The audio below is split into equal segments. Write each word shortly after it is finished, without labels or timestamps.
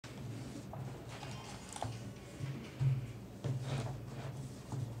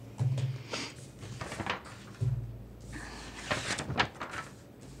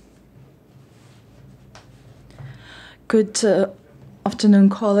Good afternoon,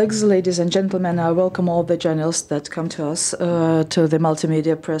 colleagues, ladies and gentlemen. I welcome all the journalists that come to us to the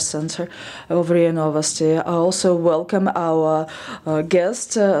Multimedia Press Center over in Novosti. I also welcome our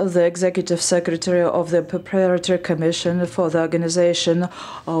guest, the Executive Secretary of the Preparatory Commission for the Organization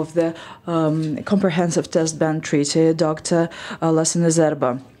of the Comprehensive Test Ban Treaty, Dr. Lassina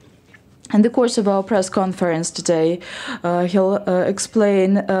Zerbo. In the course of our press conference today, he'll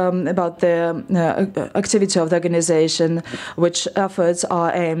explain about the activity of the organization, which efforts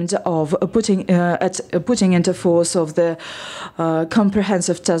are aimed of putting into force of the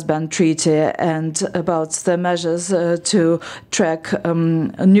Comprehensive Test Ban Treaty, and about the measures to track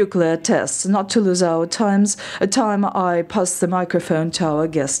nuclear tests. Not to lose our time, I pass the microphone to our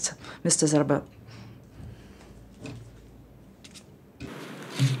guest, Mr. Zerbo.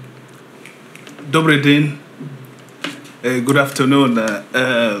 Dobry dzień. Good afternoon.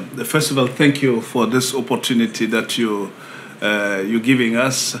 First of all, thank you for this opportunity that you're giving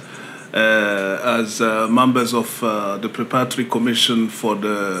us as members of the Preparatory Commission for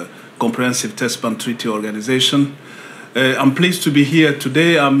the Comprehensive Test Ban Treaty Organization. I'm pleased to be here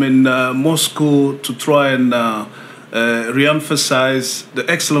today. I'm in Moscow to try and re-emphasize the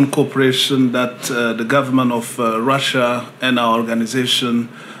excellent cooperation that the government of Russia and our organization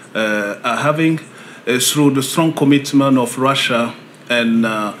are having through the strong commitment of Russia and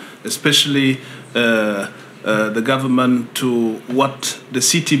especially the government to what the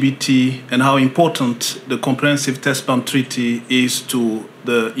CTBT and how important the Comprehensive Test Ban Treaty is to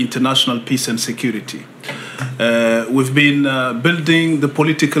the international peace and security. We've been building the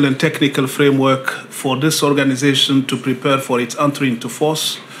political and technical framework for this organization to prepare for its entry into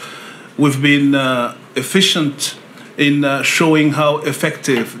force. We've been efficient in showing how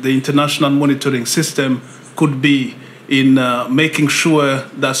effective the international monitoring system could be in making sure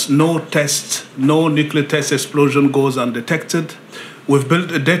that no nuclear test explosion goes undetected. We've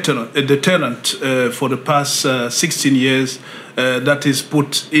built a deterrent for the past 16 years that is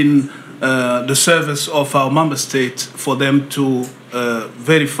put in the service of our member states for them to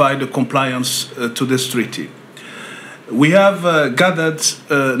verify the compliance to this treaty. We have gathered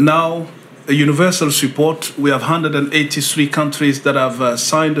now a universal support. We have 183 countries that have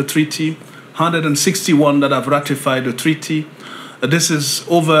signed the treaty, 161 that have ratified the treaty. This is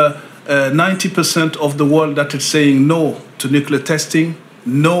over 90% of the world that is saying no to nuclear testing,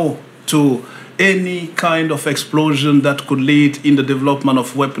 no to any kind of explosion that could lead in the development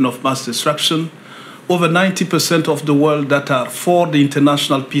of weapons of mass destruction. Over 90% of the world that are for the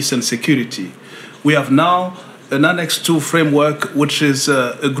international peace and security. We have now an Annex II framework, which is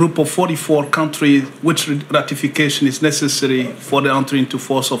a group of 44 countries which ratification is necessary for the entry into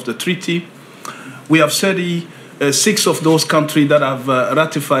force of the treaty. We have 36 of those countries that have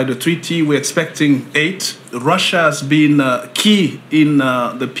ratified the treaty. We're expecting 8. Russia has been key in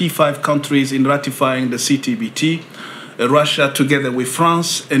the P5 countries in ratifying the CTBT. Russia, together with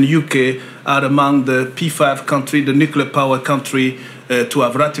France and UK, are among the P5 countries, the nuclear power country, to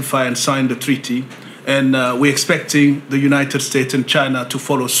have ratified and signed the treaty. And we're expecting the United States and China to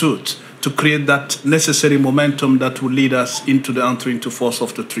follow suit to create that necessary momentum that will lead us into the entry into force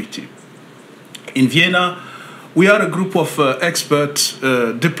of the treaty. In Vienna, we are a group of experts,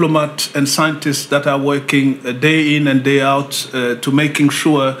 diplomats and scientists that are working day in and day out to making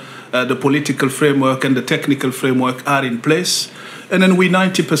sure the political framework and the technical framework are in place. And then we're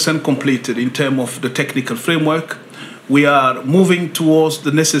 90% completed in terms of the technical framework. We are moving towards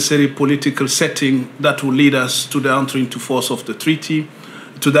the necessary political setting that will lead us to the entry into force of the treaty.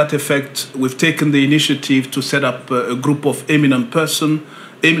 To that effect, we've taken the initiative to set up a group of eminent persons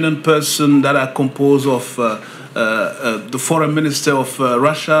that are composed of the Foreign Minister of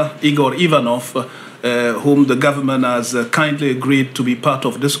Russia, Igor Ivanov, whom the government has kindly agreed to be part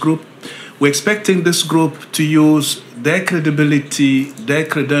of this group. We're expecting this group to use their credibility, their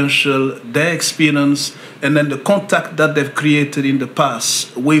credential, their experience, and then the contact that they've created in the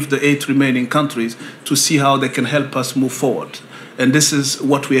past with the 8 remaining countries to see how they can help us move forward. And this is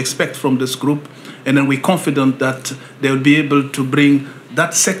what we expect from this group. And then we're confident that they'll be able to bring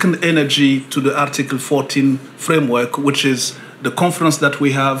that second energy to the Article 14 framework, which is the conference that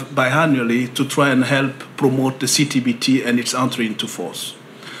we have biannually to try and help promote the CTBT and its entry into force.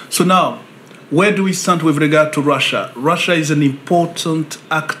 So now, where do we stand with regard to Russia? Russia is an important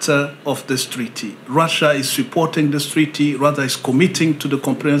actor of this treaty. Russia is supporting this treaty, rather is committing to the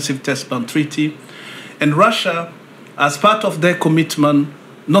Comprehensive Test Ban Treaty. And Russia, as part of their commitment,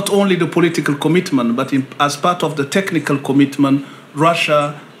 not only the political commitment, but as part of the technical commitment,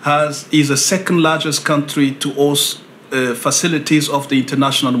 Russia is the second largest country to host facilities of the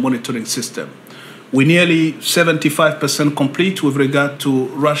international monitoring system. We're nearly 75% complete with regard to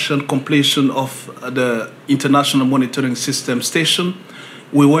Russian completion of the International Monitoring System station.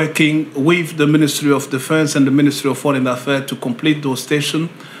 We're working with the Ministry of Defense and the Ministry of Foreign Affairs to complete those stations.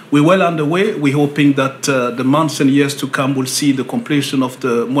 We're well underway. We're hoping that the months and years to come will see the completion of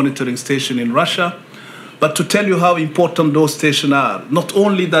the monitoring station in Russia. But to tell you how important those stations are, not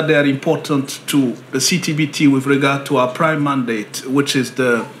only that they are important to the CTBT with regard to our prime mandate, which is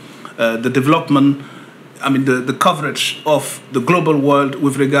the development, the coverage of the global world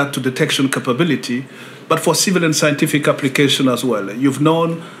with regard to detection capability, but for civil and scientific application as well. You've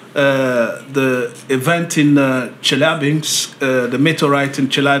known the event in Chelyabinsk, the meteorite in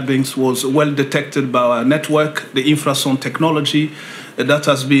Chelyabinsk was well detected by our network, the infrasound technology. That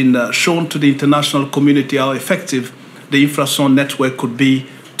has been shown to the international community how effective the infrasound network could be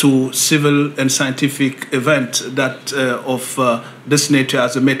to civil and scientific event that of this nature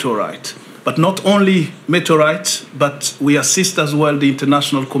as a meteorite. But not only meteorites, but we assist as well the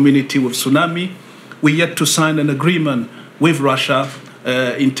international community with tsunami. We yet to sign an agreement with Russia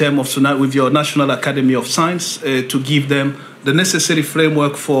in terms of tsunami, with your National Academy of Science to give them the necessary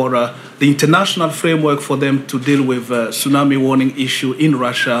framework for the international framework for them to deal with tsunami warning issue in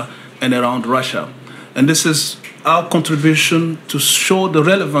Russia and around Russia. And this is our contribution to show the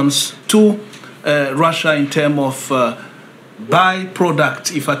relevance to Russia in terms of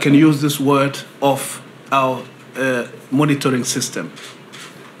byproduct, if I can use this word, of our monitoring system.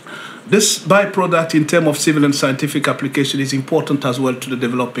 This byproduct in terms of civil and scientific application is important as well to the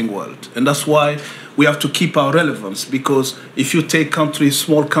developing world. And that's why we have to keep our relevance, because if you take countries,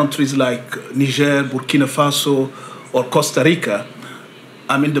 small countries like Niger, Burkina Faso, or Costa Rica,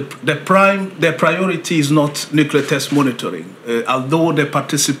 their priority is not nuclear test monitoring. Although they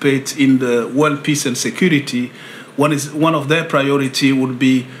participate in the world peace and security, one of their priority would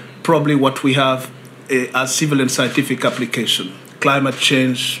be probably what we have as civil and scientific application. Climate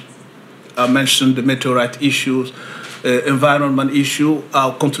change, I mentioned the meteorite issues, environment issue,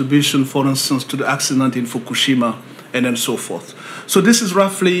 our contribution, for instance, to the accident in Fukushima, and then so forth. So this is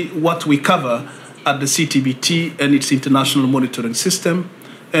roughly what we cover at the CTBT and its international monitoring system.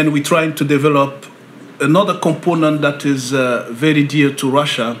 And we're trying to develop another component that is very dear to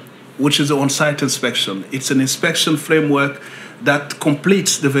Russia, which is the on-site inspection. It's an inspection framework that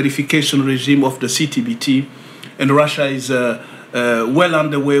completes the verification regime of the CTBT, and Russia is well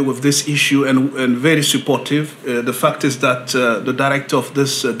underway with this issue and very supportive. The fact is that the director of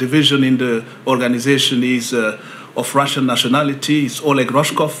this division in the organization is of Russian nationality, is Oleg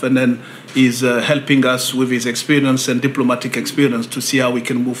Roshkov, and then is helping us with his experience and diplomatic experience to see how we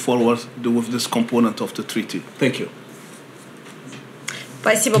can move forward with this component of the treaty. Thank you.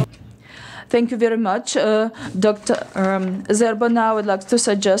 Спасибо. Thank you very much, Dr. Zerbo. Now I'd like to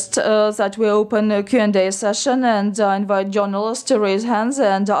suggest that we open a Q&A session and invite journalists to raise hands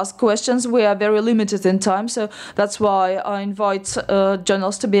and ask questions. We are very limited in time, so that's why I invite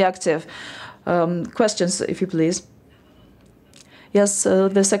journalists to be active. Questions, if you please. Yes,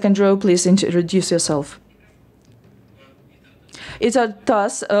 the second row, please introduce yourself. It's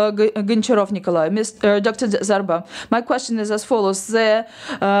TASS, Goncharov Nikolai. Dr. Zerbo, my question is as follows. The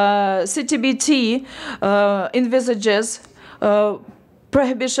CTBT envisages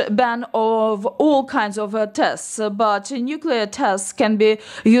prohibition, ban of all kinds of tests, but nuclear tests can be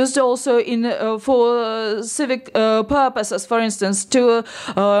used also for civic purposes, for instance, to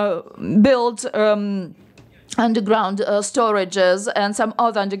build underground storages and some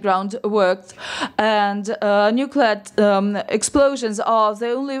other underground works, and nuclear explosions are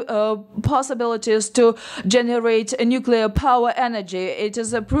the only possibilities to generate nuclear power energy. It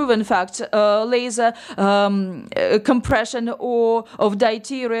is a proven fact. Laser compression or of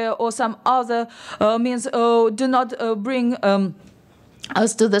deuterium or some other means do not bring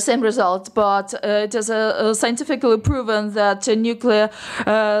as to the same result, but it is scientifically proven that nuclear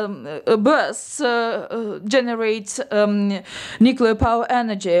bursts generate nuclear power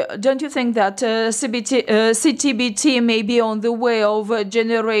energy. Don't you think that CTBT may be on the way of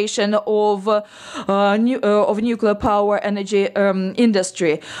generation of nuclear power energy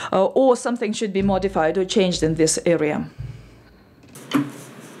industry, or something should be modified or changed in this area?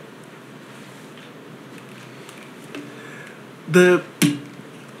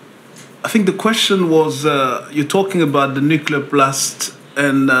 I think the question was, you're talking about the nuclear blast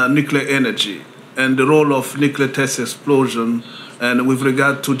and nuclear energy and the role of nuclear test explosion and with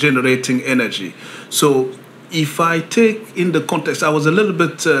regard to generating energy. So if I take in the context, I was a little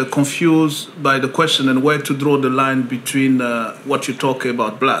bit confused by the question and where to draw the line between what you're talking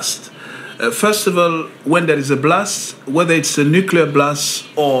about blast. First of all, when there is a blast, whether it's a nuclear blast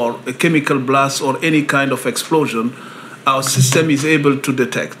or a chemical blast or any kind of explosion, our system is able to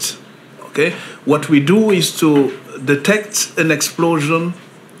detect. Okay? What we do is to detect an explosion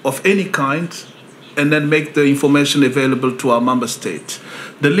of any kind and then make the information available to our member state.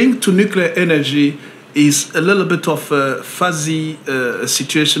 The link to nuclear energy is a little bit of a fuzzy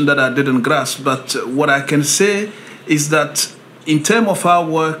situation that I didn't grasp, but what I can say is that in terms of our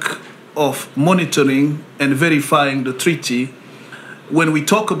work of monitoring and verifying the treaty, when we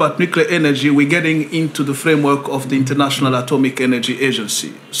talk about nuclear energy, we're getting into the framework of the International Atomic Energy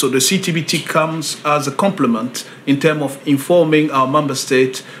Agency. So the CTBT comes as a complement in terms of informing our member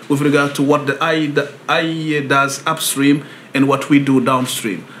state with regard to what the IAEA does upstream and what we do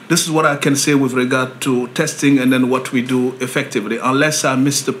downstream. This is what I can say with regard to testing and then what we do effectively, unless I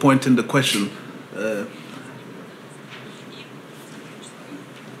missed the point in the question.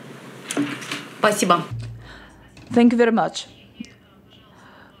 Спасибо. Thank you very much.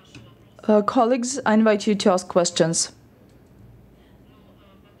 Colleagues, I invite you to ask questions.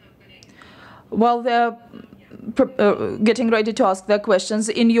 While they're getting ready to ask their questions,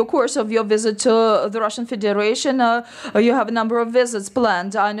 in your course of your visit to the Russian Federation, you have a number of visits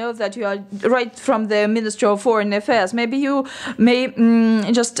planned. I know that you are right from the Ministry of Foreign Affairs. Maybe you may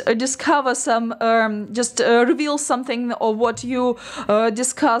just discover some, reveal something of what you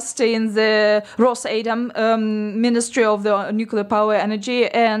discussed in the Rosatom Ministry of the Nuclear Power Energy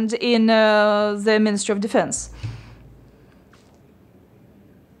and in the Ministry of Defense.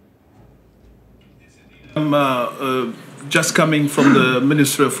 I'm just coming from the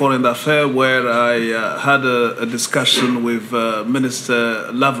Ministry of Foreign Affairs, where I had a discussion with Minister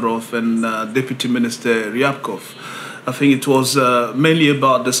Lavrov and Deputy Minister Ryabkov. I think it was mainly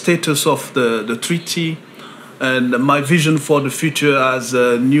about the status of the treaty and my vision for the future as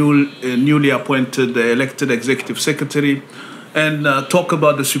a newly appointed elected executive secretary, and talk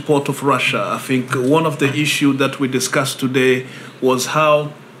about the support of Russia. I think one of the issues that we discussed today was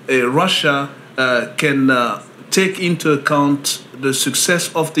how Russia can take into account the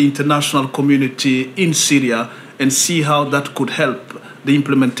success of the international community in Syria and see how that could help the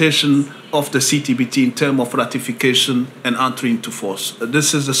implementation of the CTBT in terms of ratification and entry into force.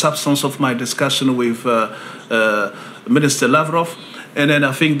 This is the substance of my discussion with Minister Lavrov. And then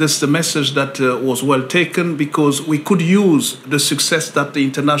I think this is the message that was well taken, because we could use the success that the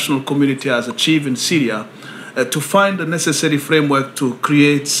international community has achieved in Syria to find the necessary framework to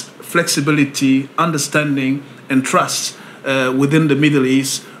create flexibility, understanding, and trust within the Middle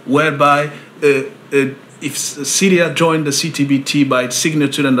East, whereby if Syria joined the CTBT by its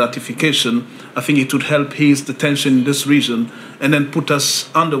signature and ratification, I think it would help ease the tension in this region and then put us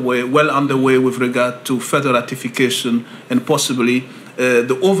well underway with regard to further ratification and possibly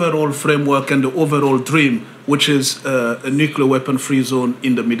the overall framework and the overall dream, which is a nuclear weapon-free zone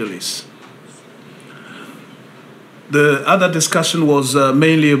in the Middle East. The other discussion was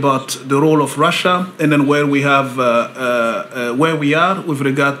mainly about the role of Russia and then where we have, where we are with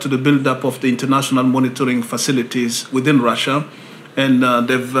regard to the build-up of the international monitoring facilities within Russia, and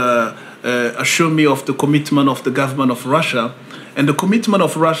they've assured me of the commitment of the government of Russia and the commitment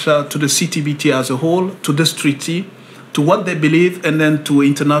of Russia to the CTBT as a whole, to this treaty, to what they believe, and then to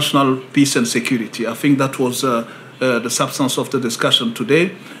international peace and security. I think that was the substance of the discussion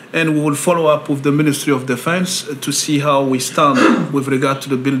today. And we will follow up with the Ministry of Defense to see how we stand with regard to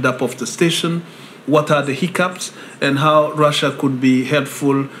the build-up of the station, what are the hiccups, and how Russia could be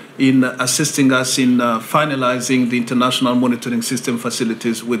helpful in assisting us in finalizing the international monitoring system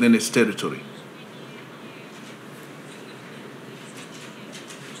facilities within its territory.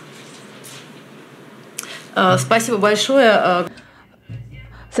 Спасибо большое.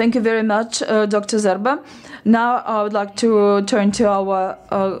 Thank you very much, Dr. Zerbo. Now I would like to turn to our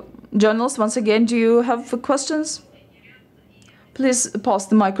journalists once again. Do you have questions? Please pass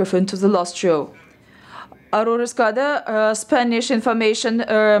the microphone to the last row. Aurora Skada, Spanish Information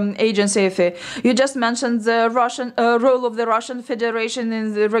Agency. You just mentioned the Russian role of the Russian Federation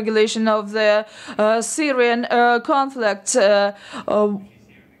in the regulation of the Syrian conflict.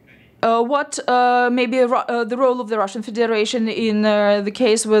 What may be the role of the Russian Federation in the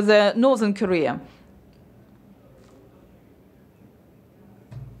case with Northern Korea?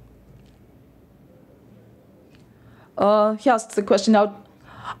 He asked the question out.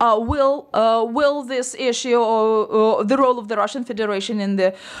 Will this issue or the role of the Russian Federation in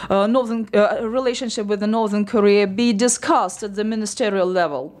the northern relationship with the Northern Korea be discussed at the ministerial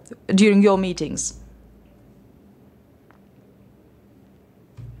level during your meetings?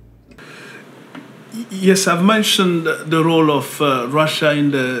 Yes, I've mentioned the role of Russia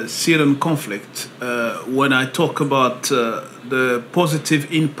in the Syrian conflict when I talk about the positive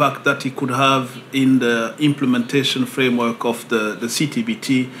impact that it could have in the implementation framework of the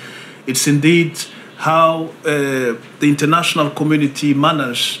CTBT. It's indeed how the international community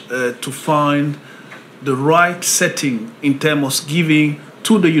managed to find the right setting in terms of giving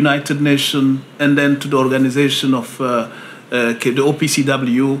to the United Nations and then to the organization of the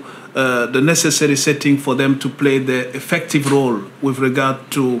OPCW the necessary setting for them to play the effective role with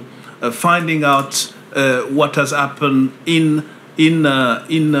regard to finding out what has happened in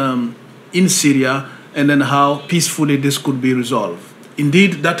Syria and then how peacefully this could be resolved.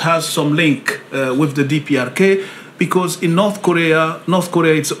 Indeed, that has some link with the DPRK because in North Korea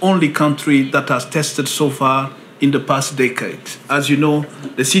is the only country that has tested so far in the past decade. As you know,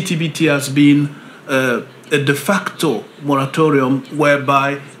 the CTBT has been a de facto moratorium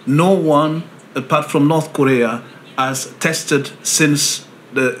whereby no one, apart from North Korea, has tested since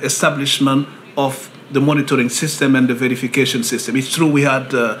the establishment of the monitoring system and the verification system. It's true we had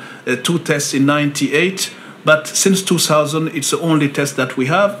 2 tests in '98, but since 2000, it's the only test that we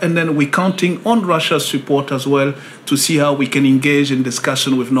have. And then we're counting on Russia's support as well to see how we can engage in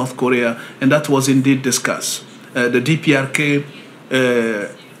discussion with North Korea. And that was indeed discussed. The DPRK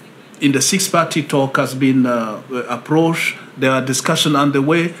in the 6-party talk has been approached. There are discussions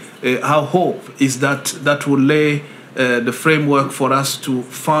underway. Our hope is that that will lay the framework for us to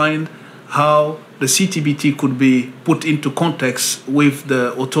find how the CTBT could be put into context with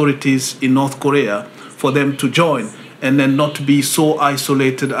the authorities in North Korea for them to join and then not be so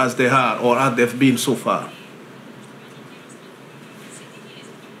isolated as they are or as they've been so far.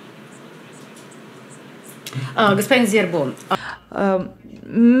 Господин Зербо.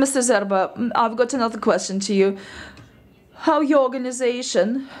 Mr. Zerbo, I've got another question to you. How your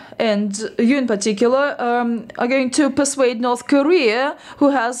organization, and you in particular, are going to persuade North Korea,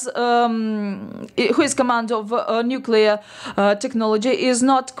 who is command of nuclear technology, is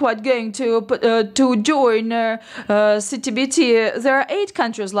not quite going to join CTBT. There are 8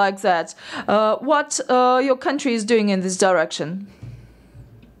 countries like that. What your country is doing in this direction?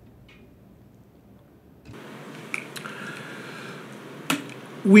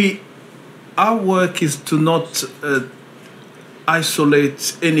 Our work is to not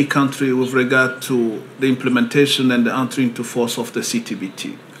isolate any country with regard to the implementation and the entry into force of the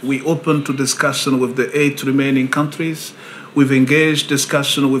CTBT. We open to discussion with the 8 remaining countries. We've engaged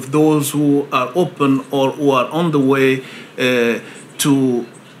discussion with those who are open or who are on the way to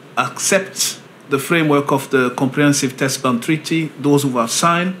accept the framework of the Comprehensive Test Ban Treaty, those who have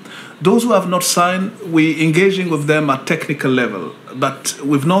signed. Those who have not signed, we're engaging with them at technical level. But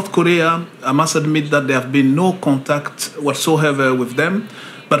with North Korea, I must admit that there have been no contact whatsoever with them.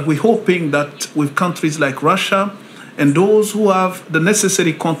 But we're hoping that with countries like Russia and those who have the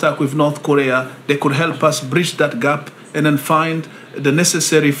necessary contact with North Korea, they could help us bridge that gap and then find the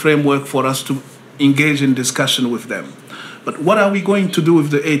necessary framework for us to engage in discussion with them. But what are we going to do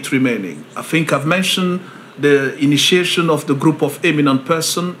with the 8 remaining? I think I've mentioned the initiation of the group of eminent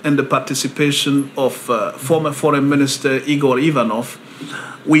persons and the participation of former Foreign Minister Igor Ivanov.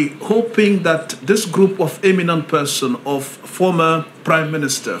 We're hoping that this group of eminent persons, of former Prime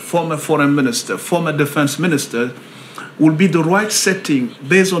Minister, former Foreign Minister, former Defense Minister, will be the right setting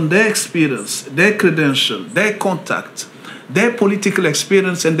based on their experience, their credential, their contact, their political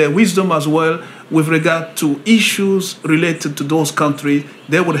experience and their wisdom as well with regard to issues related to those countries.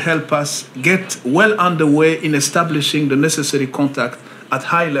 They would help us get well underway in establishing the necessary contact at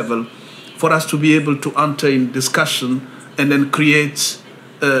high level for us to be able to enter in discussion and then create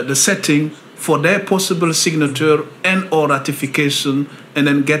the setting for their possible signature and or ratification and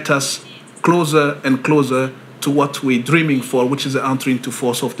then get us closer and closer to what we're dreaming for, which is the entry into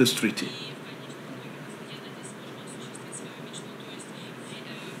force of this treaty.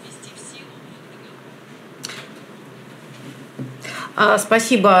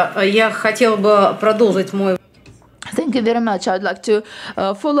 Спасибо. Я хотела бы продолжить мой Thank you very much. I'd like to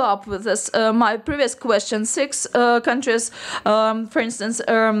follow up with this. My previous question, 6 countries, for instance,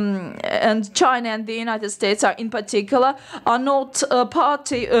 and China and the United States are in particular, are not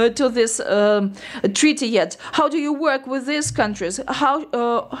party to this treaty yet. How do you work with these countries?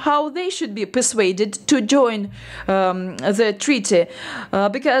 How they should be persuaded to join the treaty?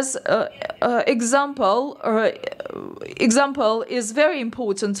 Because example is very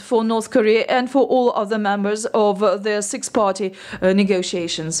important for North Korea and for all other members of the 6-party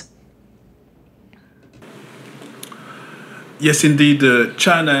negotiations. Yes, indeed,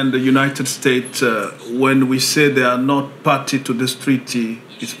 China and the United States, when we say they are not party to this treaty,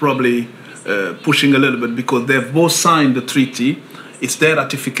 it's probably pushing a little bit because they've both signed the treaty. It's their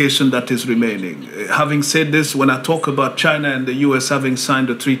ratification that is remaining. Having said this, when I talk about China and the US having signed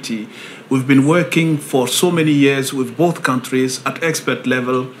the treaty, we've been working for so many years with both countries at expert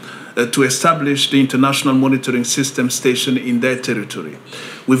level to establish the International Monitoring System station in their territory.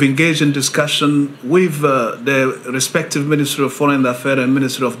 We've engaged in discussion with the respective Ministry of Foreign Affairs and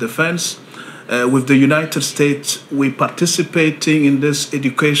Ministry of Defense. With the United States, we're participating in this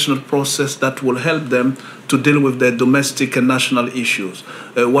educational process that will help them to deal with their domestic and national issues.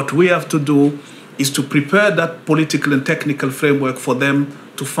 What we have to do is to prepare that political and technical framework for them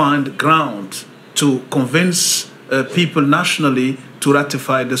to find ground to convince people nationally to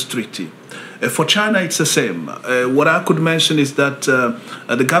ratify this treaty. For China, it's the same. What I could mention is that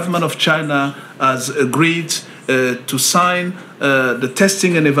the government of China has agreed to sign the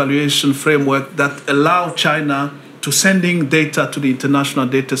testing and evaluation framework that allow China to sending data to the International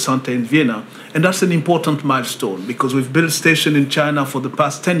Data Center in Vienna. And that's an important milestone because we've built stations in China for the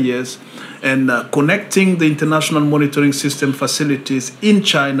past 10 years and connecting the International Monitoring System facilities in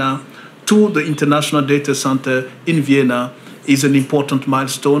China to the International Data Center in Vienna is an important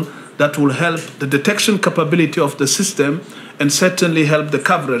milestone that will help the detection capability of the system and certainly help the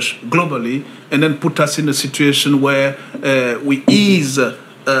coverage globally and then put us in a situation where we ease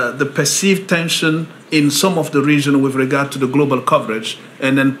the perceived tension in some of the region with regard to the global coverage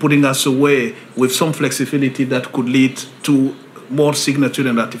and then putting us away with some flexibility that could lead to more signature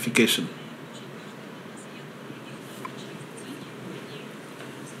and ratification.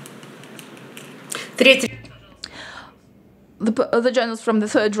 The journalist from the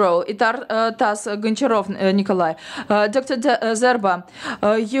third row, Itar Tas Goncharov Nikolai. Dr. Zerbo,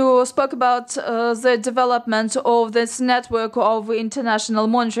 you spoke about the development of this network of international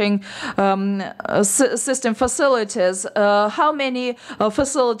monitoring system facilities. How many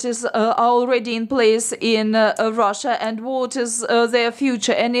facilities are already in place in Russia, and what is their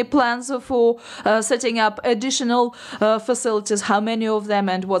future? Any plans for setting up additional facilities? How many of them,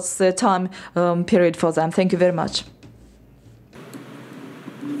 and what's the time period for them? Thank you very much.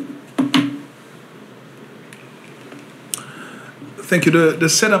 Thank you. The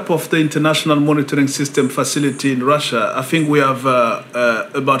setup of the International Monitoring System facility in Russia, I think we have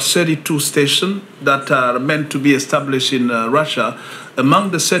about 32 stations that are meant to be established in Russia.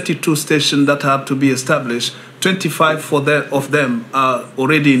 Among the 32 stations that are to be established, 25 of them are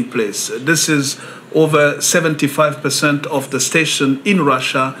already in place. This is over 75% of the stations in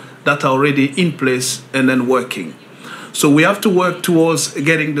Russia that are already in place and then working. So we have to work towards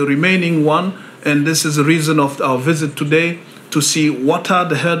getting the remaining one, and this is the reason of our visit today, to see what are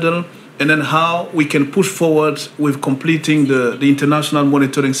the hurdles and then how we can push forward with completing the international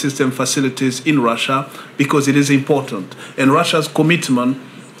monitoring system facilities in Russia, because it is important. And Russia's commitment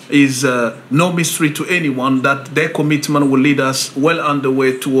is no mystery to anyone that their commitment will lead us well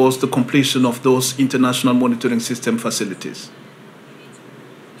underway towards the completion of those international monitoring system facilities.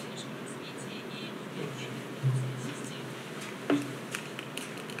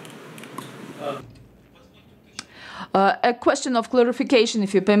 A question of clarification,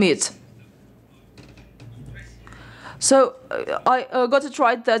 if you permit. So I got it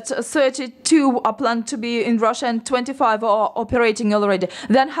right that 32 are planned to be in Russia and 25 are operating already.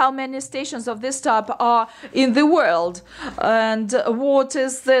 Then how many stations of this type are in the world? And what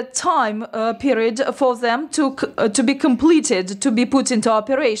is the time period for them to be completed, to be put into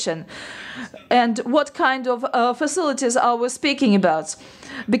operation? And what kind of facilities are we speaking about?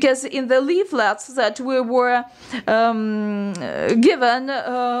 Because in the leaflets that we were given,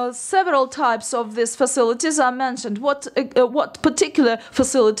 several types of these facilities are mentioned. What particular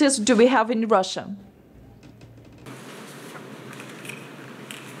facilities do we have in Russia?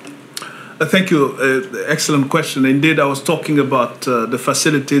 Thank you. Excellent question. Indeed, I was talking about the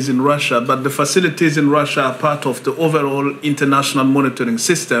facilities in Russia, but the facilities in Russia are part of the overall international monitoring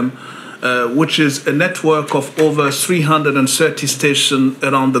system, which is a network of over 330 stations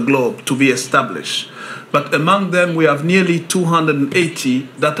around the globe to be established. But among them, we have nearly 280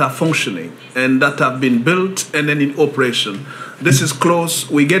 that are functioning and that have been built and then in operation. This is close.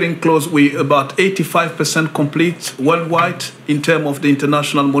 We're getting close. We're about 85% complete worldwide in terms of the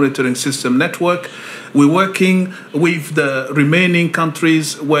international monitoring system network. We're working with the remaining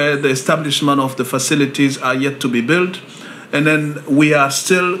countries where the establishment of the facilities are yet to be built. And then we are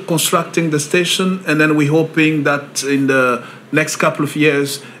still constructing the station, and then we're hoping that in the next couple of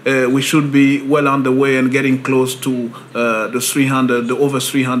years we should be well underway and getting close to the over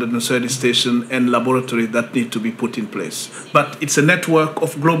 330 stations and laboratories that need to be put in place. But it's a network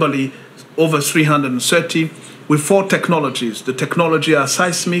of globally over 330 with 4 technologies. The technology are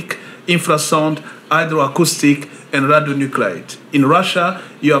seismic, infrasound, hydroacoustic, and radionuclide. In Russia,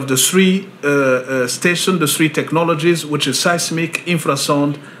 you have the 3 stations, the 3 technologies, which is seismic,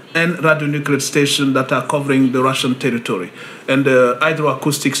 infrasound, and radionuclide station that are covering the Russian territory. And the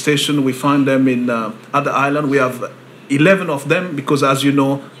hydroacoustic station, we find them in other islands. We have 11 of them because, as you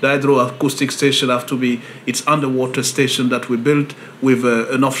know, the hydroacoustic station have to be, it's underwater station that we built with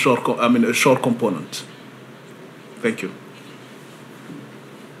an offshore, a shore component. Thank you.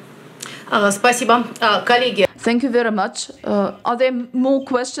 Спасибо, коллеги. Thank you very much. Are there more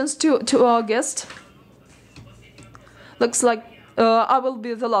questions to our guest? Looks like I will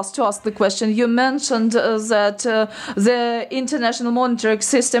be the last to ask the question. You mentioned that the international monitoring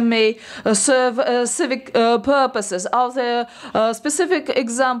system may serve civic purposes. Are there specific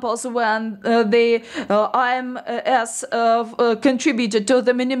examples when the IMS contributed to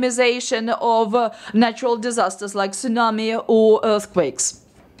the minimization of natural disasters like tsunami or earthquakes?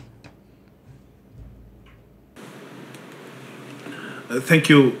 Thank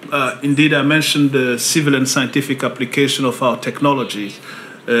you. Indeed, I mentioned the civil and scientific application of our technologies.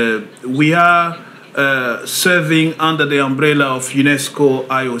 We are serving under the umbrella of UNESCO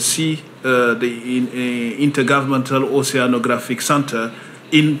IOC, the Intergovernmental Oceanographic Center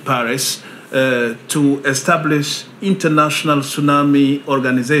in Paris, to establish international tsunami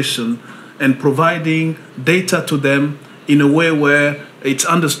organization and providing data to them in a way where it's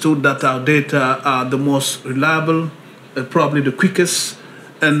understood that our data are the most reliable, probably the quickest,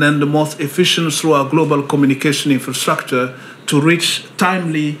 and then the most efficient through our global communication infrastructure to reach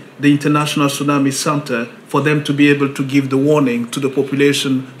timely the International Tsunami Center for them to be able to give the warning to the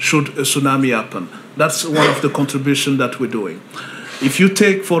population should a tsunami happen. That's one of the contributions that we're doing. If you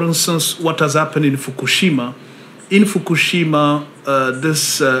take, for instance, what has happened in Fukushima,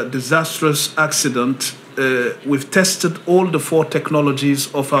 this disastrous accident, we've tested all the 4 technologies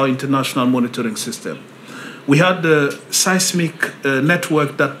of our international monitoring system. We had the seismic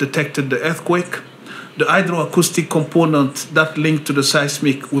network that detected the earthquake, the hydroacoustic component that linked to the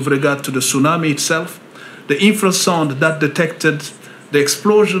seismic with regard to the tsunami itself, the infrasound that detected the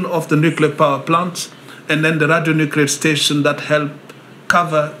explosion of the nuclear power plant, and then the radionuclide station that helped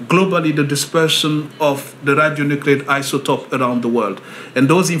cover globally the dispersion of the radionuclide isotope around the world. And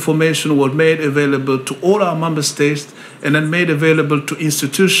those information were made available to all our member states and then made available to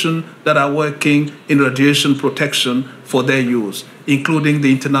institutions that are working in radiation protection for their use, including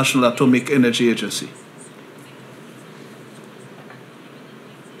the International Atomic Energy Agency.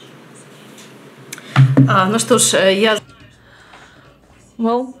 Ну что ж, я...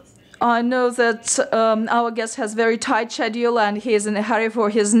 Well, I know that our guest has very tight schedule and he is in a hurry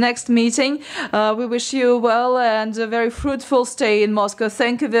for his next meeting. We wish you well and a very fruitful stay in Moscow.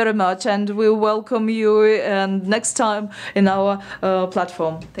 Thank you very much, and we welcome you and next time in our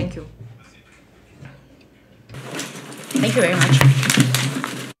platform. Thank you. Thank you very much.